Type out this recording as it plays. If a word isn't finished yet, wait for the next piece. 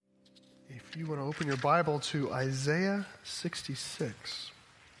You want to open your Bible to Isaiah 66.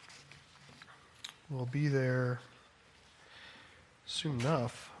 We'll be there soon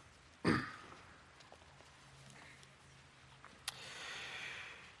enough.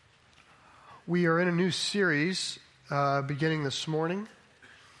 We are in a new series beginning this morning.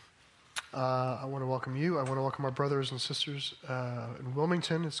 I want to welcome you. I want to welcome our brothers and sisters in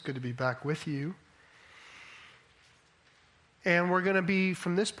Wilmington. It's good to be back with you. And we're going to be,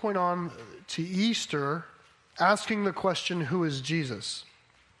 from this point on to Easter, asking the question, who is Jesus?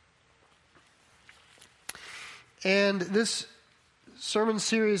 And this sermon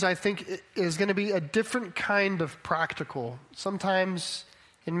series, I think, is going to be a different kind of practical. Sometimes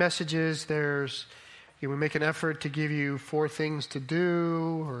in messages, we make an effort to give you 4 things to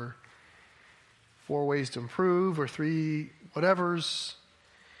do, or 4 ways to improve, or 3 whatevers.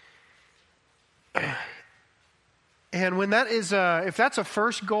 And when that is, if that's a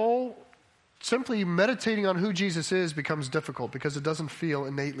first goal, simply meditating on who Jesus is becomes difficult because it doesn't feel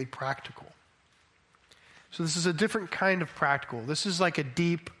innately practical. So this is a different kind of practical. This is like a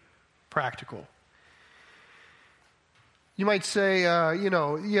deep practical. You might say,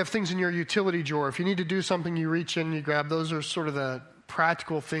 you have things in your utility drawer. If you need to do something, you reach in, you grab. Those are sort of the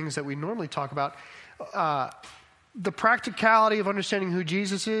practical things that we normally talk about. The practicality of understanding who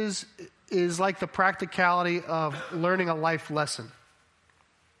Jesus is like the practicality of learning a life lesson.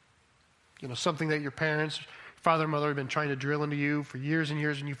 Something that your parents, father and mother have been trying to drill into you for years and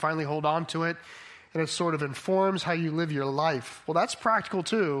years, and you finally hold on to it, and it sort of informs how you live your life. Well, that's practical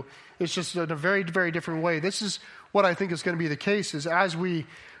too. It's just in a very, very different way. This is what I think is going to be the case, is as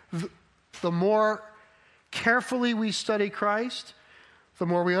the more carefully we study Christ, the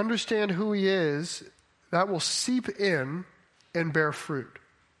more we understand who he is, that will seep in and bear fruit.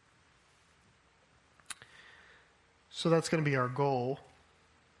 So that's going to be our goal.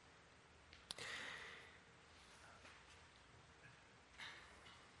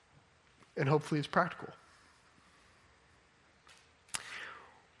 And hopefully it's practical.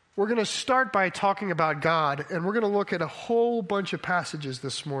 We're going to start by talking about God, and we're going to look at a whole bunch of passages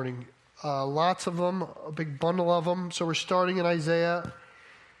this morning. Lots of them, a big bundle of them. So we're starting in Isaiah.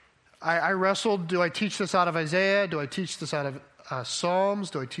 I wrestled, do I teach this out of Isaiah? Do I teach this out of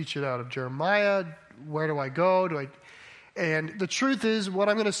Psalms? Do I teach it out of Jeremiah? Where do I go? And the truth is, what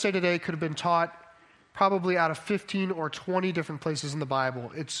I'm going to say today could have been taught probably out of 15 or 20 different places in the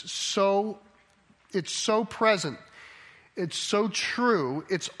Bible. It's so present. It's so true.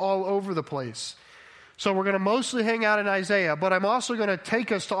 It's all over the place. So we're going to mostly hang out in Isaiah, but I'm also going to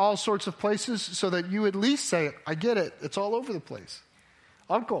take us to all sorts of places so that you at least say, I get it. It's all over the place.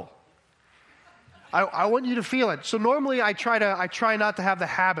 Uncle. I want you to feel it. So normally I try not to have the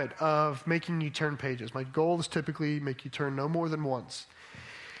habit of making you turn pages. My goal is typically make you turn no more than once.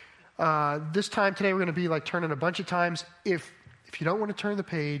 This time today we're going to be like turning a bunch of times. If you don't want to turn the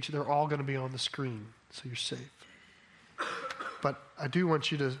page, they're all going to be on the screen, so you're safe. But I do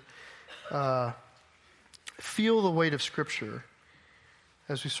want you to feel the weight of Scripture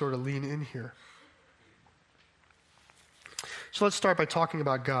as we sort of lean in here. So let's start by talking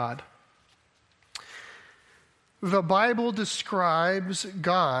about God. The Bible describes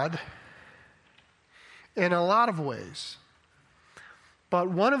God in a lot of ways.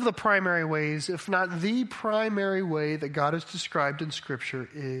 But one of the primary ways, if not the primary way that God is described in Scripture,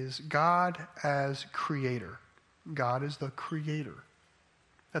 is God as creator. God is the creator.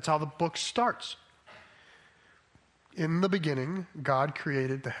 That's how the book starts. In the beginning, God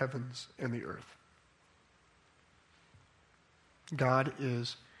created the heavens and the earth. God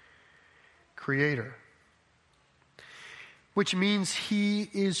is creator, which means he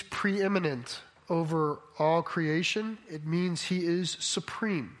is preeminent over all creation. It means he is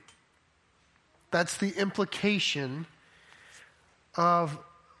supreme. That's the implication of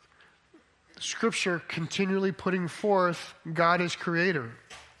Scripture continually putting forth God as creator,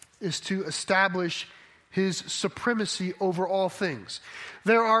 is to establish his supremacy over all things.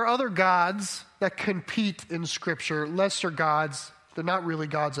 There are other gods that compete in Scripture, lesser gods. They're not really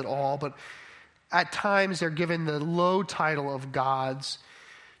gods at all, but at times they're given the low title of gods,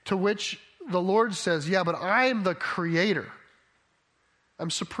 to which the Lord says, yeah, but I am the creator.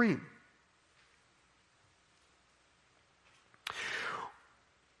 I'm supreme.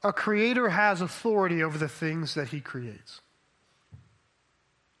 A creator has authority over the things that he creates.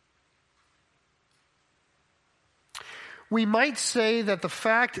 We might say that the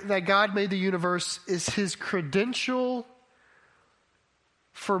fact that God made the universe is his credential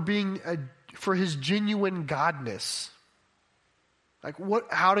for his genuine godness. Like,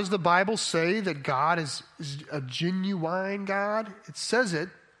 how does the Bible say that God is a genuine God? It says it,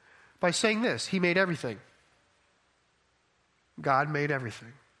 by saying this: He made everything. God made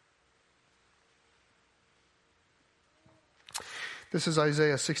everything. This is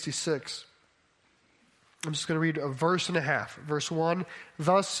Isaiah 66. I'm just going to read a verse and a half. Verse 1,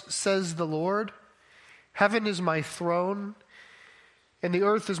 "Thus says the Lord, heaven is my throne, and the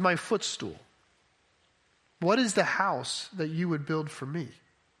earth is my footstool. What is the house that you would build for me?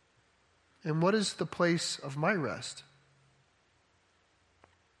 And what is the place of my rest?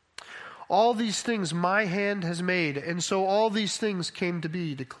 All these things my hand has made, and so all these things came to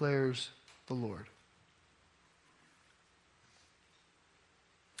be, declares the Lord."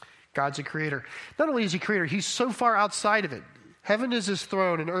 God's a creator. Not only is he creator, he's so far outside of it. Heaven is his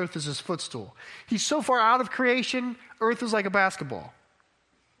throne and earth is his footstool. He's so far out of creation, earth is like a basketball.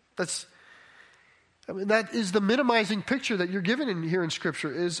 That is the minimizing picture that you're given in here in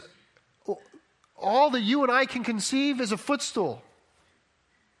Scripture, is all that you and I can conceive is a footstool.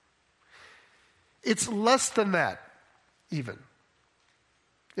 It's less than that, even,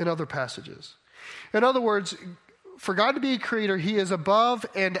 in other passages. In other words, for God to be a creator, he is above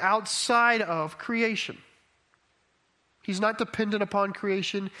and outside of creation. He's not dependent upon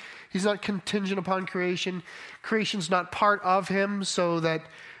creation. He's not contingent upon creation. Creation's not part of him, so that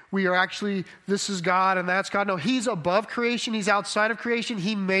we are actually, this is God and that's God. No, he's above creation. He's outside of creation.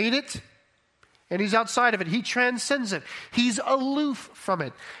 He made it, and he's outside of it. He transcends it. He's aloof from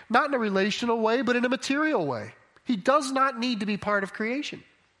it. Not in a relational way, but in a material way. He does not need to be part of creation.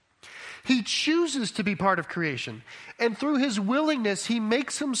 He chooses to be part of creation. And through his willingness, he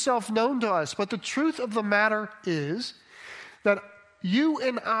makes himself known to us. But the truth of the matter is that you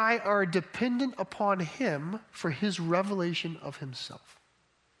and I are dependent upon him for his revelation of himself,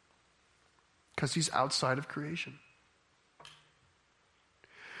 because he's outside of creation.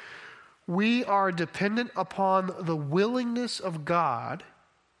 We are dependent upon the willingness of God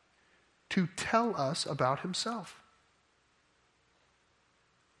to tell us about himself.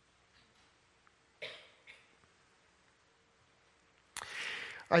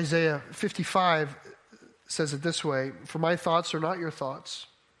 Isaiah 55 says it this way: "For my thoughts are not your thoughts,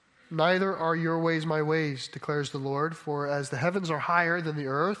 neither are your ways my ways, declares the Lord. For as the heavens are higher than the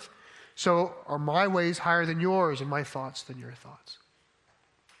earth, so are my ways higher than yours, and my thoughts than your thoughts."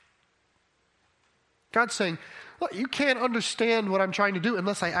 God's saying, look, you can't understand what I'm trying to do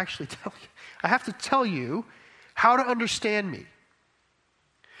unless I actually tell you. I have to tell you how to understand me.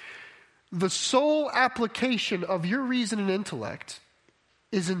 The sole application of your reason and intellect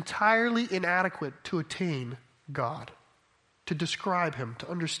is entirely inadequate to attain God, to describe him, to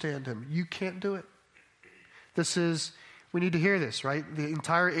understand him. You can't do it. We need to hear this, right? The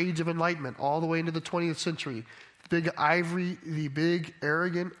entire age of enlightenment, all the way into the 20th century, the big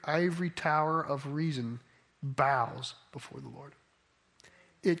arrogant ivory tower of reason bows before the Lord.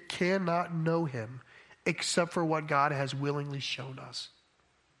 It cannot know him except for what God has willingly shown us.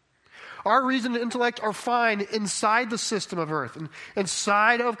 Our reason and intellect are fine inside the system of earth and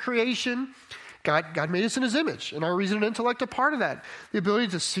inside of creation. God made us in his image, and our reason and intellect are part of that. The ability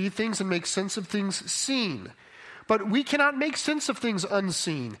to see things and make sense of things seen. But we cannot make sense of things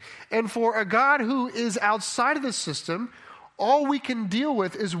unseen. And for a God who is outside of the system, all we can deal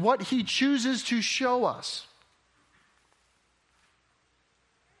with is what he chooses to show us.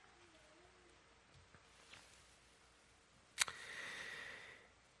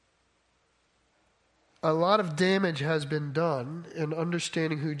 A lot of damage has been done in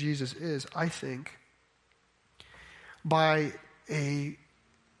understanding who Jesus is, I think, by a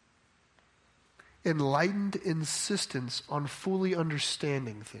enlightened insistence on fully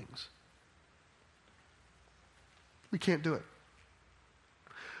understanding things. We can't do it.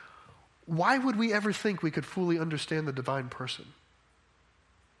 Why would we ever think we could fully understand the divine person?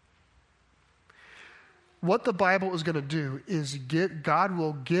 What the Bible is going to do is God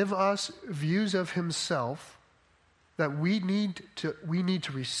will give us views of himself that we need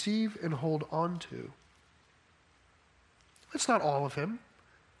to receive and hold on to. It's not all of him.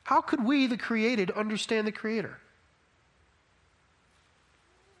 How could we, the created, understand the Creator?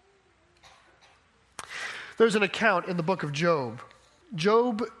 There's an account in the book of Job.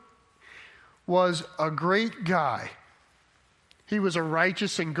 Job was a great guy. He was a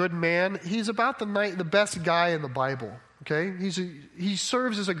righteous and good man. He's about the best guy in the Bible. Okay, he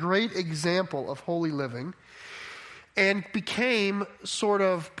serves as a great example of holy living, and became sort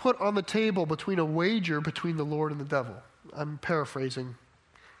of put on the table between a wager between the Lord and the devil. I'm paraphrasing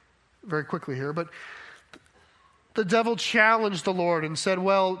very quickly here, but the devil challenged the Lord and said,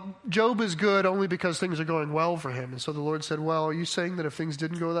 well, Job is good only because things are going well for him. And so the Lord said, well, are you saying that if things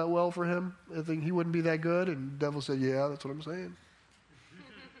didn't go that well for him, I think he wouldn't be that good? And the devil said, yeah, that's what I'm saying.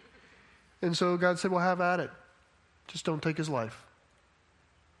 And so God said, well, have at it. Just don't take his life.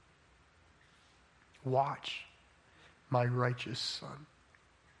 Watch my righteous son.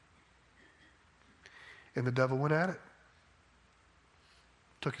 And the devil went at it.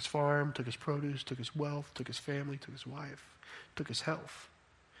 Took his farm, took his produce, took his wealth, took his family, took his wife, took his health,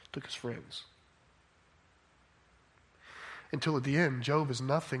 took his friends. Until at the end, Job is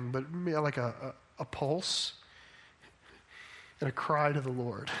nothing but like a pulse and a cry to the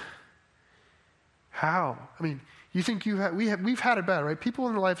Lord. How? I mean, you think we've had it bad, right? People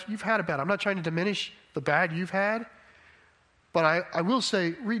in their life, you've had it bad. I'm not trying to diminish the bad you've had, but I will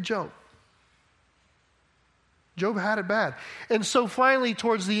say, read Job. Job had it bad. And so finally,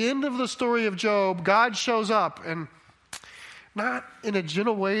 towards the end of the story of Job, God shows up, and not in a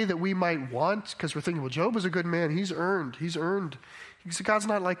gentle way that we might want, because we're thinking, well, Job is a good man. He's earned. God's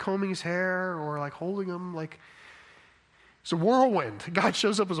not like combing his hair or like holding him. Like, it's a whirlwind. God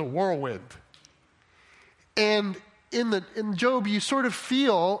shows up as a whirlwind. And in Job, you sort of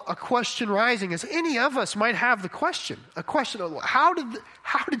feel a question rising, as any of us might have the question. A question of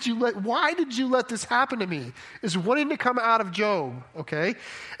why did you let this happen to me? Is wanting to come out of Job, okay?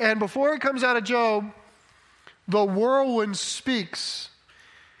 And before it comes out of Job, the whirlwind speaks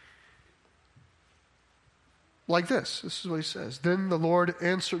like this. This is what he says. Then the Lord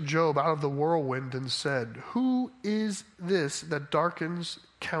answered Job out of the whirlwind and said, "Who is this that darkens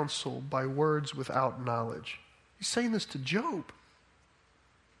counsel by words without knowledge?" He's saying this to Job.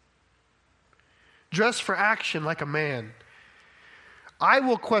 "Dress for action like a man. I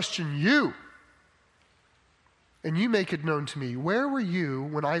will question you, and you make it known to me. Where were you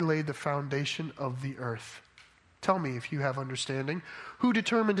when I laid the foundation of the earth? Tell me if you have understanding. Who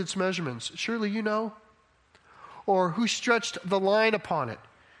determined its measurements? Surely you know. Or who stretched the line upon it?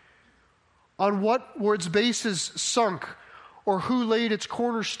 On what were its bases sunk? Or who laid its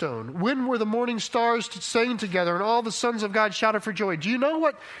cornerstone? When were the morning stars sang together and all the sons of God shouted for joy?" Do you know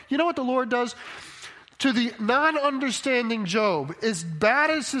what the Lord does? To the non-understanding Job, as bad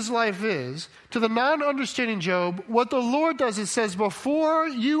as his life is, to the non-understanding Job, what the Lord does is says, before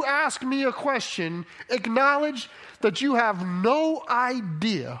you ask me a question, acknowledge that you have no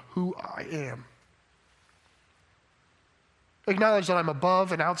idea who I am. Acknowledge that I'm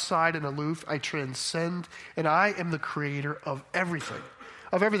above and outside and aloof. I transcend, and I am the creator of everything.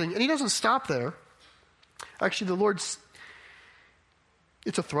 Of everything. And he doesn't stop there. Actually, the Lord's,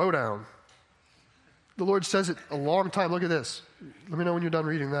 it's a throwdown. The Lord says it a long time. Look at this. Let me know when you're done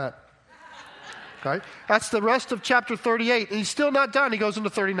reading that. Okay? That's the rest of chapter 38. And he's still not done. He goes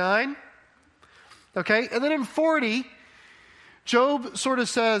into 39. Okay? And then in 40, Job sort of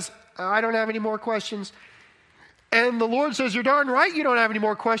says, I don't have any more questions. And the Lord says, you're darn right you don't have any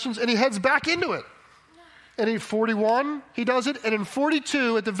more questions. And he heads back into it. And in 41, he does it. And in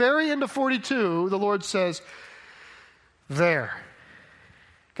 42, at the very end of 42, the Lord says, there.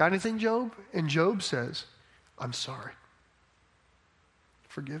 Got anything, Job? And Job says, I'm sorry.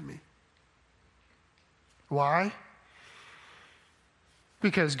 Forgive me. Why?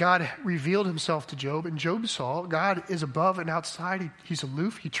 Because God revealed himself to Job, and Job saw God is above and outside. He's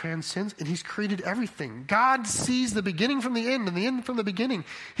aloof, he transcends, and he's created everything. God sees the beginning from the end and the end from the beginning.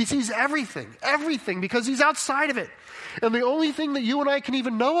 He sees everything, because he's outside of it. And the only thing that you and I can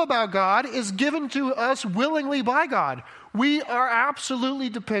even know about God is given to us willingly by God. We are absolutely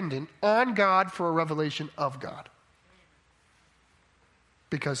dependent on God for a revelation of God.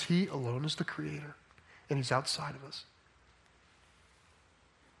 Because he alone is the creator, and he's outside of us.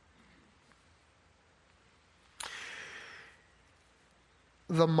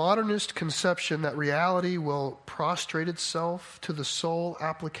 The modernist conception that reality will prostrate itself to the sole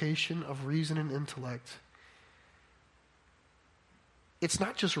application of reason and intellect, it's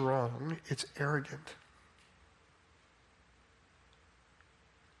not just wrong, it's arrogant.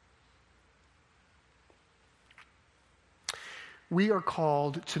 We are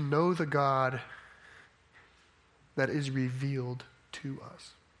called to know the God that is revealed to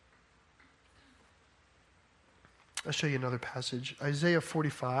us. I'll show you another passage. Isaiah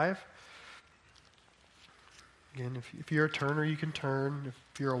 45. Again, if you're a turner, you can turn.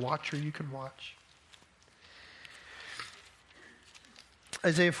 If you're a watcher, you can watch.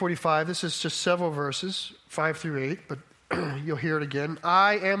 Isaiah 45, this is just several verses, 5 through 8, but you'll hear it again.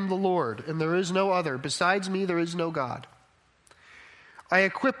 I am the Lord, and there is no other. Besides me, there is no God. I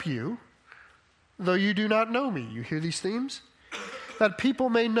equip you, though you do not know me. You hear these themes? That people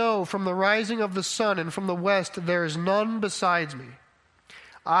may know from the rising of the sun and from the west there is none besides me.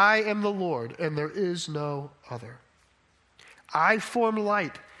 I am the Lord, and there is no other. I form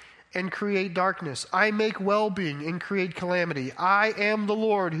light and create darkness. I make well-being and create calamity. I am the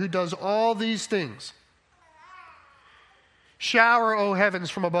Lord who does all these things. Shower, O heavens,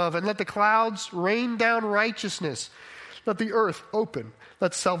 from above, and let the clouds rain down righteousness. Let the earth open.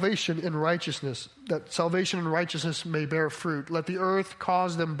 Let salvation and righteousness may bear fruit. Let the earth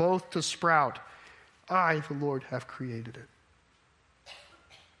cause them both to sprout. I, the Lord, have created it.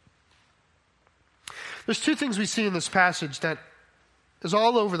 There's two things we see in this passage that is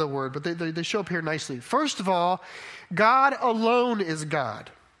all over the word, but they show up here nicely. First of all, God alone is God.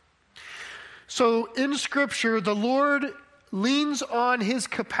 So in Scripture, the Lord leans on his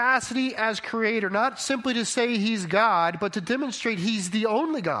capacity as creator, not simply to say he's God, but to demonstrate he's the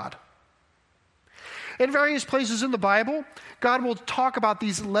only God. In various places in the Bible, God will talk about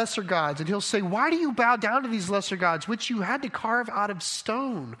these lesser gods, and he'll say, why do you bow down to these lesser gods, which you had to carve out of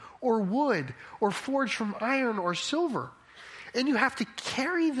stone or wood or forge from iron or silver? And you have to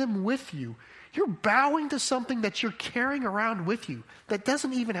carry them with you. You're bowing to something that you're carrying around with you that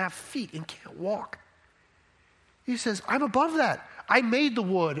doesn't even have feet and can't walk. He says, I'm above that. I made the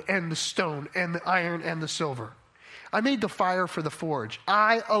wood and the stone and the iron and the silver. I made the fire for the forge.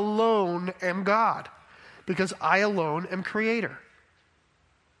 I alone am God, because I alone am creator.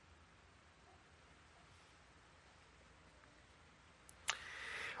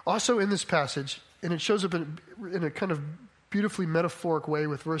 Also in this passage, and it shows up in a kind of beautifully metaphoric way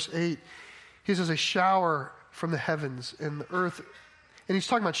with verse 8, he says, a shower from the heavens and the earth. And he's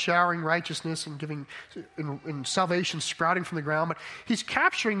talking about showering righteousness and giving and salvation sprouting from the ground. But he's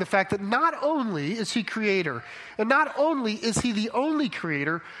capturing the fact that not only is he creator, and not only is he the only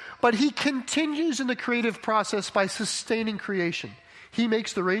creator, but he continues in the creative process by sustaining creation. He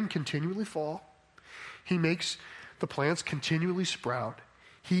makes the rain continually fall. He makes the plants continually sprout.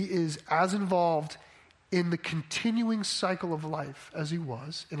 He is as involved in the continuing cycle of life as he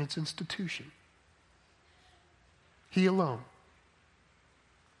was in its institution. He alone.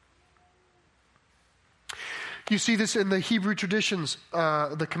 You see this in the Hebrew traditions,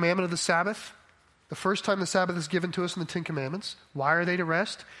 the commandment of the Sabbath. The first time the Sabbath is given to us in the Ten Commandments. Why are they to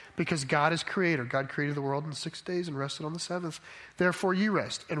rest? Because God is creator. God created the world in 6 days and rested on the seventh. Therefore you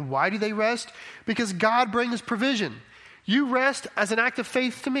rest. And why do they rest? Because God brings provision. You rest as an act of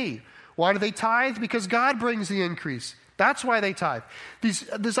faith to me. Why do they tithe? Because God brings the increase. That's why they tithe.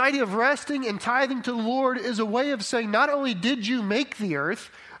 This idea of resting and tithing to the Lord is a way of saying, not only did you make the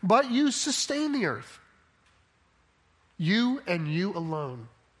earth, but you sustain the earth. You and you alone.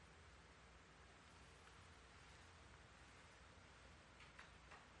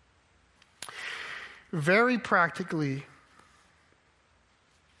 Very practically,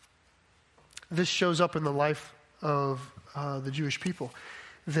 this shows up in the life of the Jewish people.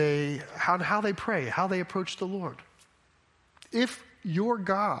 How they pray, how they approach the Lord. If your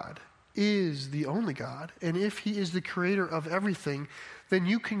God is the only God, and if he is the creator of everything, then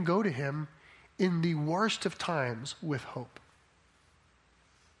you can go to him in the worst of times with hope.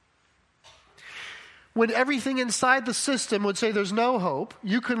 When everything inside the system would say there's no hope,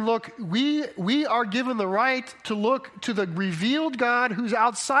 you can look, we are given the right to look to the revealed God who's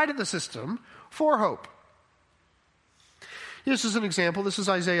outside of the system for hope. This is an example. This is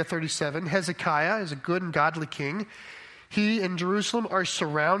Isaiah 37. Hezekiah is a good and godly king. He and Jerusalem are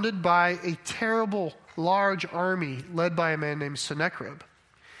surrounded by a terrible, large army led by a man named Sennacherib.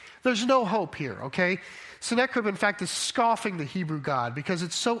 There's no hope here, okay? Sennacherib, in fact, is scoffing the Hebrew God because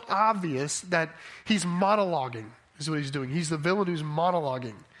it's so obvious that he's monologuing, is what he's doing. He's the villain who's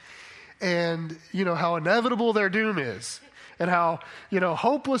monologuing. And, you know, how inevitable their doom is and how,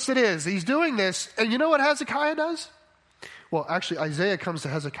 hopeless it is. He's doing this, and you know what Hezekiah does? Well, actually, Isaiah comes to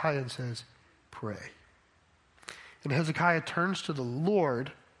Hezekiah and says, pray. And Hezekiah turns to the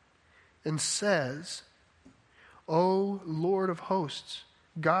Lord and says, O Lord of hosts,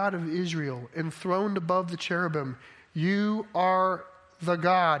 God of Israel, enthroned above the cherubim, you are the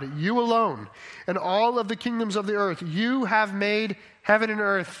God, you alone, and all of the kingdoms of the earth. You have made heaven and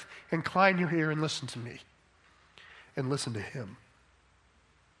earth. Incline your ear and listen to me, and listen to him.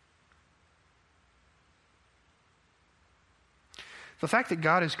 The fact that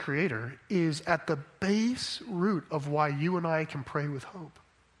God is creator is at the base root of why you and I can pray with hope.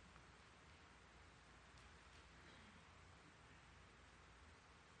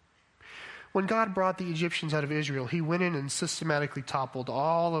 When God brought the Egyptians out of Israel, he went in and systematically toppled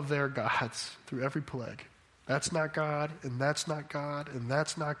all of their gods through every plague. That's not God, and that's not God, and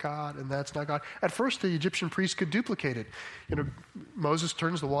that's not God, and that's not God. At first, the Egyptian priests could duplicate it. Moses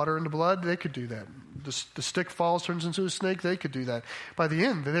turns the water into blood, they could do that. The stick falls, turns into a snake, they could do that. By the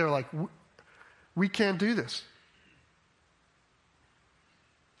end, they were like, we can't do this.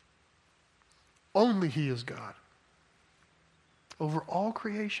 Only he is God over all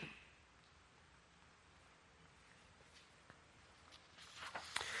creation.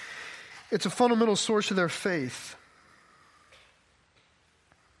 It's a fundamental source of their faith.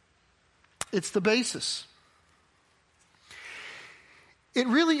 It's the basis. It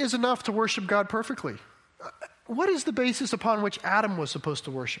really is enough to worship God perfectly. What is the basis upon which Adam was supposed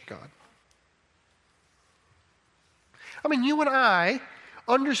to worship God? I mean, you and I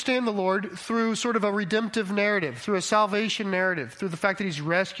understand the Lord through sort of a redemptive narrative, through a salvation narrative, through the fact that he's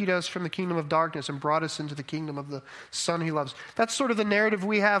rescued us from the kingdom of darkness and brought us into the kingdom of the Son he loves. That's sort of the narrative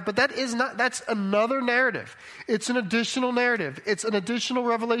we have, but that's another narrative. It's an additional narrative. It's an additional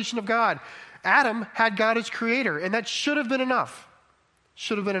revelation of God. Adam had God as creator, and that should have been enough.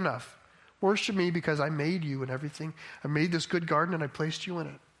 Should have been enough. Worship me because I made you and everything. I made this good garden and I placed you in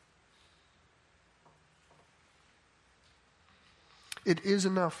it. It is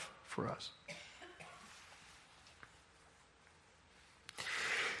enough for us.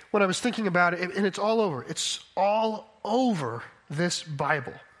 When I was thinking about it, and it's all over this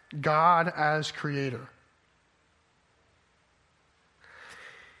Bible, God as creator.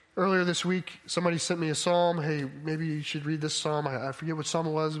 Earlier this week, somebody sent me a psalm. Hey, maybe you should read this psalm. I forget what psalm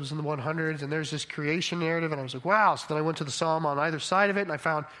it was. It was in the 100s, and there's this creation narrative, and I was like, wow. So then I went to the psalm on either side of it, and I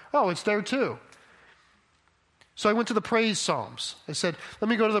found, oh, it's there too. So I went to the praise psalms. I said, let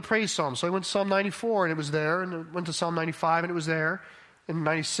me go to the praise psalms. So I went to Psalm 94, and it was there, and I went to Psalm 95, and it was there. In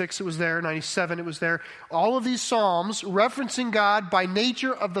 96, it was there. 97, it was there. All of these psalms referencing God by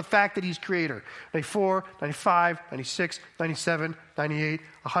nature of the fact that he's creator. 94, 95, 96, 97, 98,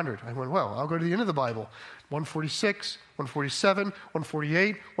 100. I went, well, I'll go to the end of the Bible. 146, 147,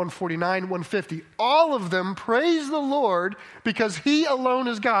 148, 149, 150. All of them praise the Lord because he alone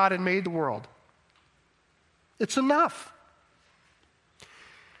is God and made the world. It's enough.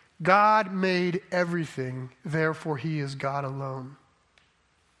 God made everything, therefore he is God alone.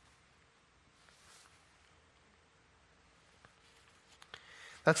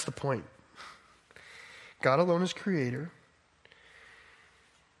 That's the point. God alone is creator.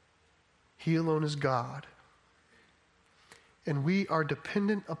 He alone is God. And we are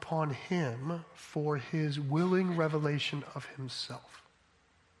dependent upon him for his willing revelation of himself.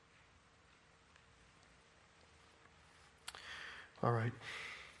 All right.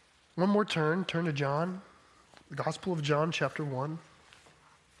 One more turn. Turn to John. The Gospel of John, chapter 1.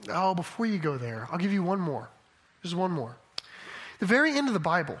 Oh, before you go there, I'll give you one more. There's one more. The very end of the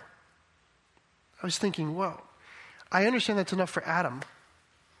Bible, I was thinking, well, I understand that's enough for Adam.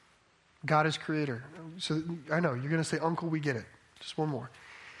 God is creator. So I know, you're going to say, Uncle, we get it. Just one more.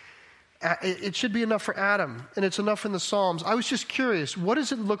 It should be enough for Adam, and it's enough in the Psalms. I was just curious, what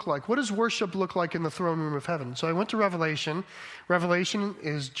does it look like? What does worship look like in the throne room of heaven? So I went to Revelation. Revelation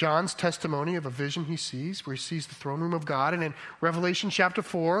is John's testimony of a vision he sees, where he sees the throne room of God. And in Revelation chapter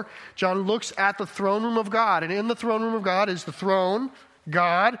 4, John looks at the throne room of God. And in the throne room of God is the throne,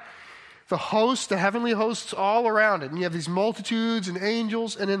 God, the hosts, the heavenly hosts all around it. And you have these multitudes and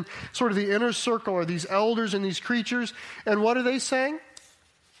angels, and in sort of the inner circle are these elders and these creatures. And what are they saying?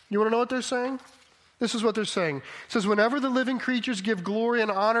 You want to know what they're saying? This is what they're saying. It says, whenever the living creatures give glory and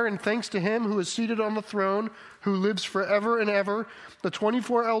honor and thanks to him who is seated on the throne, who lives forever and ever, the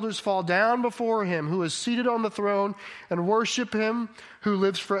 24 elders fall down before him who is seated on the throne and worship him who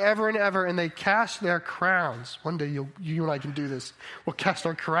lives forever and ever, and they cast their crowns. One day you and I can do this. We'll cast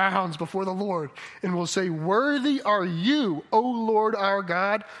our crowns before the Lord, and we'll say, worthy are you, O Lord our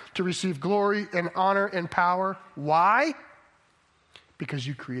God, to receive glory and honor and power. Why? Because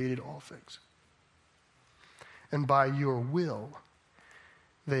you created all things. And by your will,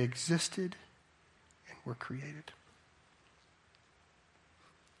 they existed and were created.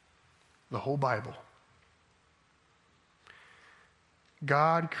 The whole Bible.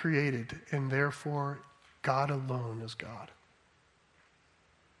 God created, and therefore God alone is God.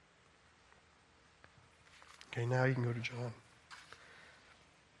 Okay, now you can go to John.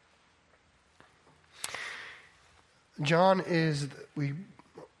 John is, we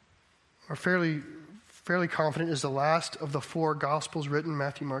are fairly confident, is the last of the four Gospels written,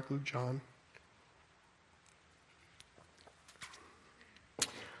 Matthew, Mark, Luke, John.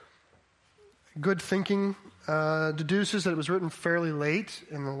 Good thinking deduces that it was written fairly late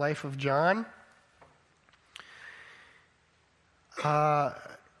in the life of John. And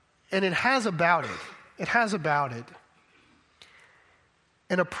it has about it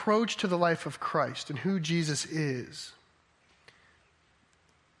an approach to the life of Christ and who Jesus is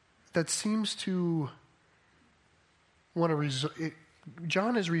that seems to want to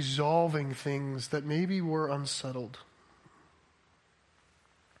John is resolving things that maybe were unsettled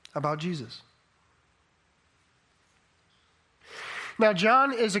about Jesus. Now,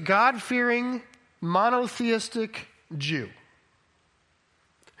 John is a God-fearing, monotheistic Jew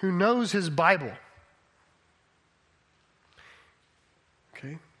who knows his Bible.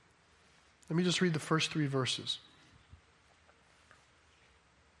 Okay? Let me just read the first 3 verses.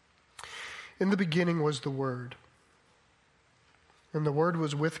 In the beginning was the Word, and the Word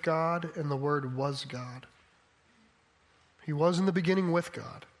was with God, and the Word was God. He was in the beginning with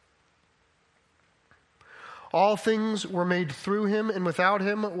God. All things were made through him, and without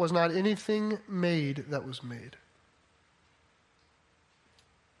him was not anything made that was made.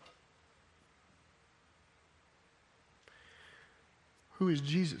 Who is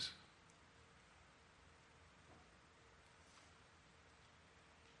Jesus?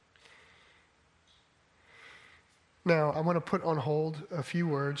 Now, I want to put on hold a few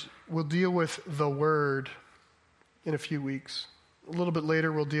words. We'll deal with the Word in a few weeks. A little bit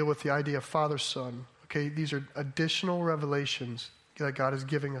later, we'll deal with the idea of Father, Son. Okay, these are additional revelations that God is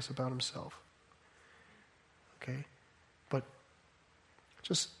giving us about himself. Okay? But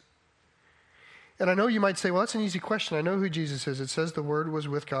and I know you might say, well, that's an easy question. I know who Jesus is. It says the Word was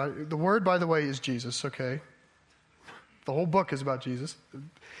with God. The Word, by the way, is Jesus, okay? The whole book is about Jesus.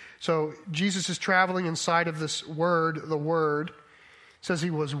 So Jesus is traveling inside of this Word. The Word says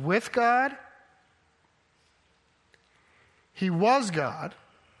he was with God. He was God.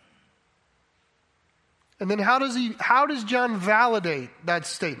 And then how does John validate that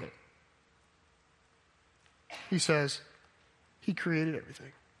statement? He says, he created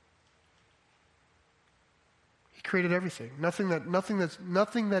everything. He created everything. Nothing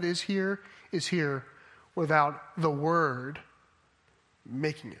that is here without the Word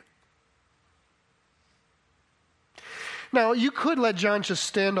making it. Now, you could let John just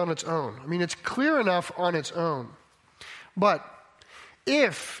stand on its own. I mean, it's clear enough on its own. But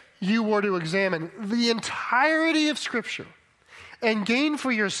if you were to examine the entirety of Scripture and gain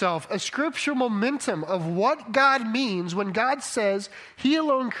for yourself a scriptural momentum of what God means when God says he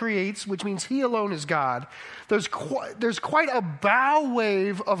alone creates, which means he alone is God, there's quite a bow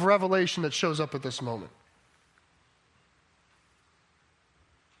wave of revelation that shows up at this moment.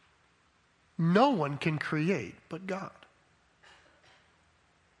 No one can create but God.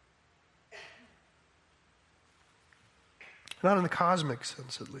 Not in the cosmic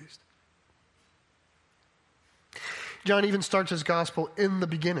sense, at least. John even starts his gospel in the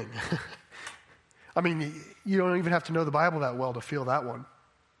beginning. I mean, you don't even have to know the Bible that well to feel that one.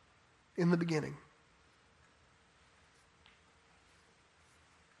 In the beginning.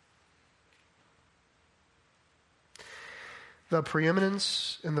 The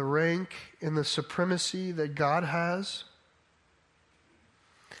preeminence and the rank and the supremacy that God has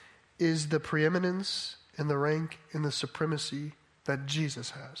is the preeminence and the rank and the supremacy that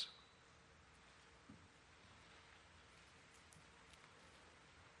Jesus has.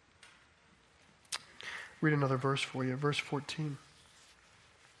 Read another verse for you, verse 14.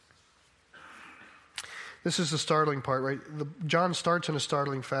 This is the startling part, right? John starts in a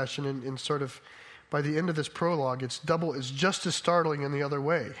startling fashion, and sort of by the end of this prologue, it's just as startling in the other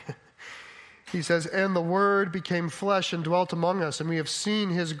way. He says, and the Word became flesh and dwelt among us, and we have seen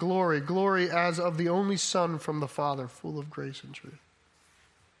his glory as of the only Son from the Father, full of grace and truth.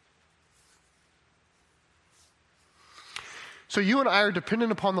 So you and I are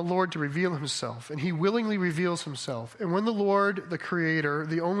dependent upon the Lord to reveal himself, and he willingly reveals himself. And when the Lord, the Creator,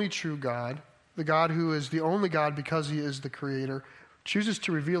 the only true God, the God who is the only God because he is the Creator, chooses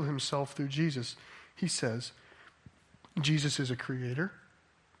to reveal himself through Jesus, he says, Jesus is a creator,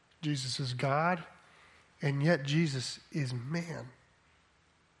 Jesus is God, and yet Jesus is man.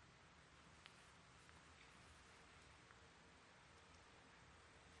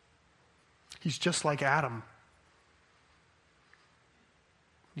 He's just like Adam.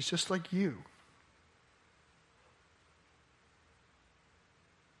 He's just like you.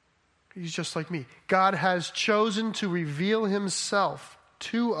 He's just like me. God has chosen to reveal himself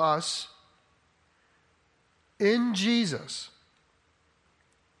to us in Jesus,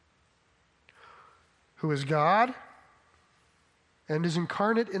 who is God and is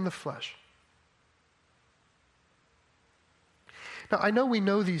incarnate in the flesh. Now, I know we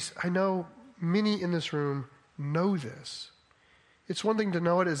know these. I know many in this room know this. It's one thing to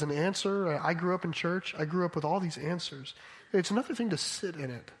know it as an answer. I grew up in church. I grew up with all these answers. It's another thing to sit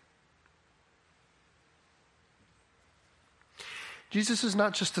in it. Jesus is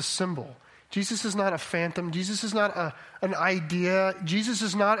not just a symbol. Jesus is not a phantom. Jesus is not an idea. Jesus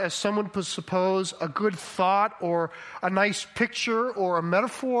is not, as someone would suppose, a good thought or a nice picture or a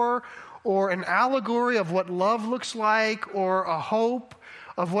metaphor or an allegory of what love looks like or a hope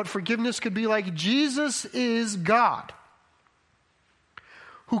of what forgiveness could be like. Jesus is God.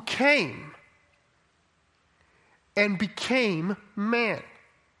 who came and became man.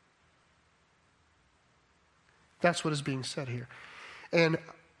 That's what is being said here. And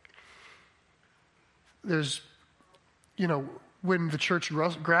there's, when the church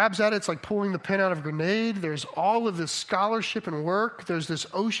grabs at it, it's like pulling the pin out of a grenade. There's all of this scholarship and work. There's this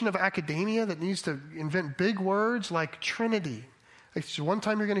ocean of academia that needs to invent big words like Trinity. Like, it's one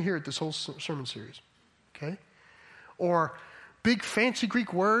time you're going to hear it this whole sermon series. Okay? Or big fancy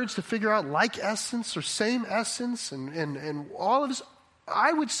Greek words to figure out like essence or same essence and all of this.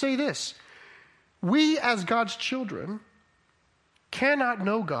 I would say this. We as God's children cannot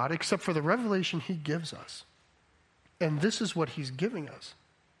know God except for the revelation he gives us. And this is what he's giving us.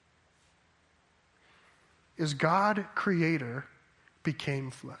 Is God creator became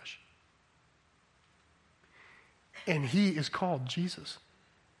flesh. And he is called Jesus.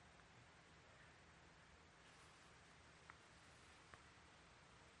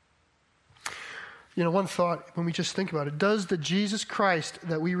 One thought when we just think about it, does the Jesus Christ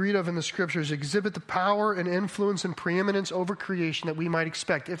that we read of in the scriptures exhibit the power and influence and preeminence over creation that we might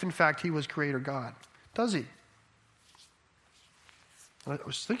expect if in fact he was creator God? Does he? I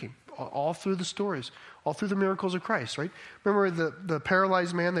was thinking all through the stories, all through the miracles of Christ, right? Remember the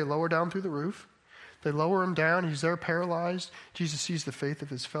paralyzed man they lower down through the roof? They lower him down. He's there paralyzed. Jesus sees the faith of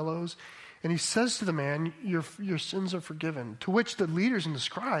his fellows. And he says to the man, your sins are forgiven. To which the leaders and the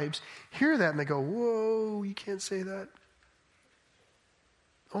scribes hear that and they go, whoa, you can't say that.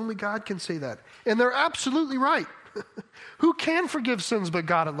 Only God can say that. And they're absolutely right. Who can forgive sins but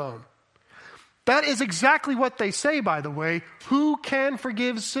God alone? That is exactly what they say, by the way. Who can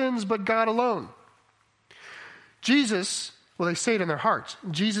forgive sins but God alone? Jesus, well, they say it in their hearts.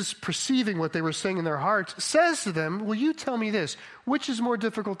 Jesus, perceiving what they were saying in their hearts, says to them, will you tell me this? Which is more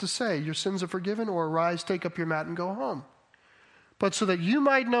difficult to say, your sins are forgiven, or arise, take up your mat, and go home? But so that you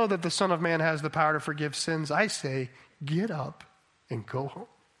might know that the Son of Man has the power to forgive sins, I say, get up and go home.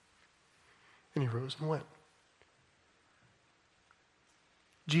 And he rose and went.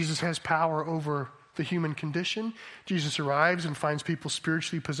 Jesus has power over the human condition. Jesus arrives and finds people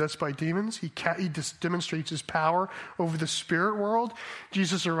spiritually possessed by demons. He demonstrates his power over the spirit world.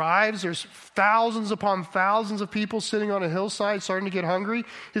 Jesus arrives. There's thousands upon thousands of people sitting on a hillside starting to get hungry.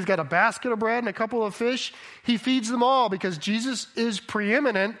 He's got a basket of bread and a couple of fish. He feeds them all because Jesus is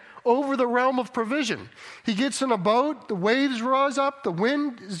preeminent over the realm of provision. He gets in a boat. The waves rise up. The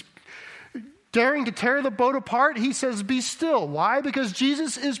wind is daring to tear the boat apart. He says, be still. Why? Because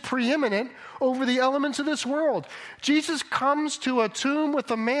Jesus is preeminent over the elements of this world. Jesus comes to a tomb with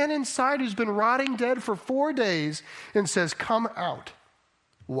a man inside who's been rotting dead for 4 days and says, come out.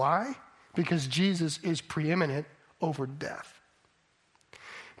 Why? Because Jesus is preeminent over death.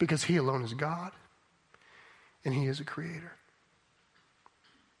 Because he alone is God and he is a creator.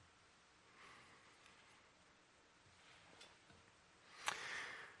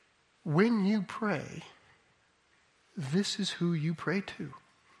 When you pray, this is who you pray to.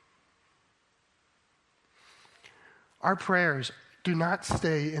 Our prayers do not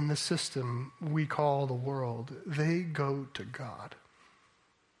stay in the system we call the world. They go to God.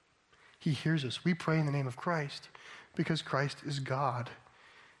 He hears us. We pray in the name of Christ because Christ is God.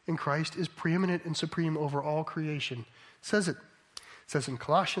 And Christ is preeminent and supreme over all creation. It says it. It says in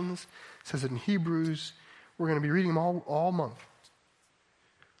Colossians. It says it in Hebrews. We're going to be reading them all month.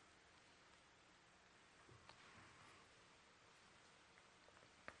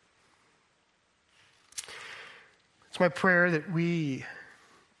 It's my prayer that we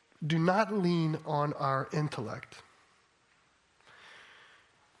do not lean on our intellect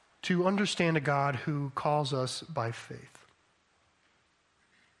to understand a God who calls us by faith.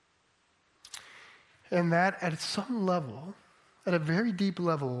 And that at some level, at a very deep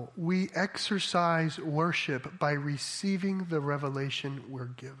level, we exercise worship by receiving the revelation we're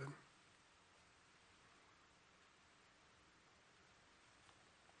given.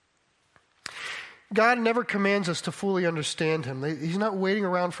 God never commands us to fully understand him. He's not waiting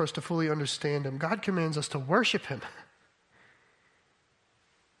around for us to fully understand him. God commands us to worship him.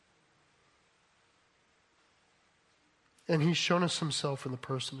 And he's shown us himself in the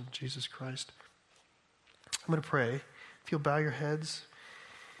person of Jesus Christ. I'm going to pray. If you'll bow your heads.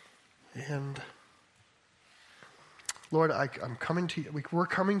 And Lord, I'm coming to you. We're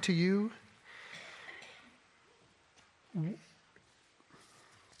coming to you.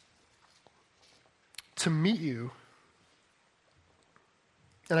 To meet you.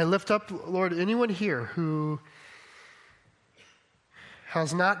 And I lift up, Lord, anyone here who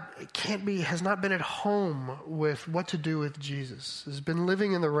has not been at home with what to do with Jesus, has been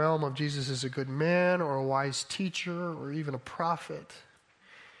living in the realm of Jesus as a good man or a wise teacher or even a prophet.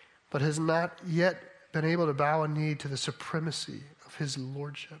 but has not yet been able to bow a knee to the supremacy of his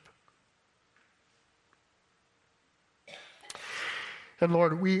lordship. And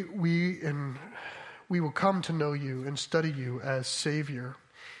Lord, we will come to know you and study you as Savior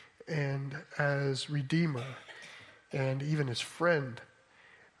and as Redeemer and even as friend.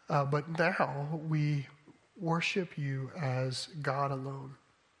 But now we worship you as God alone.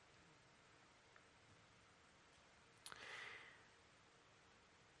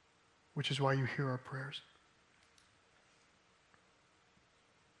 Which is why you hear our prayers.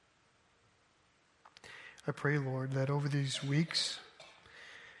 I pray, Lord, that over these weeks,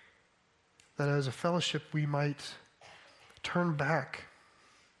 that as a fellowship we might turn back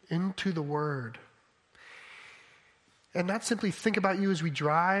into the Word and not simply think about you as we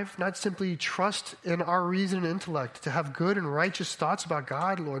drive, not simply trust in our reason and intellect to have good and righteous thoughts about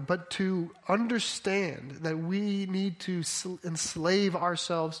God, Lord, but to understand that we need to enslave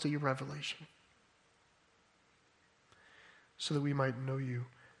ourselves to your revelation so that we might know you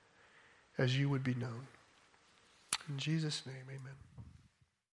as you would be known. In Jesus' name, amen.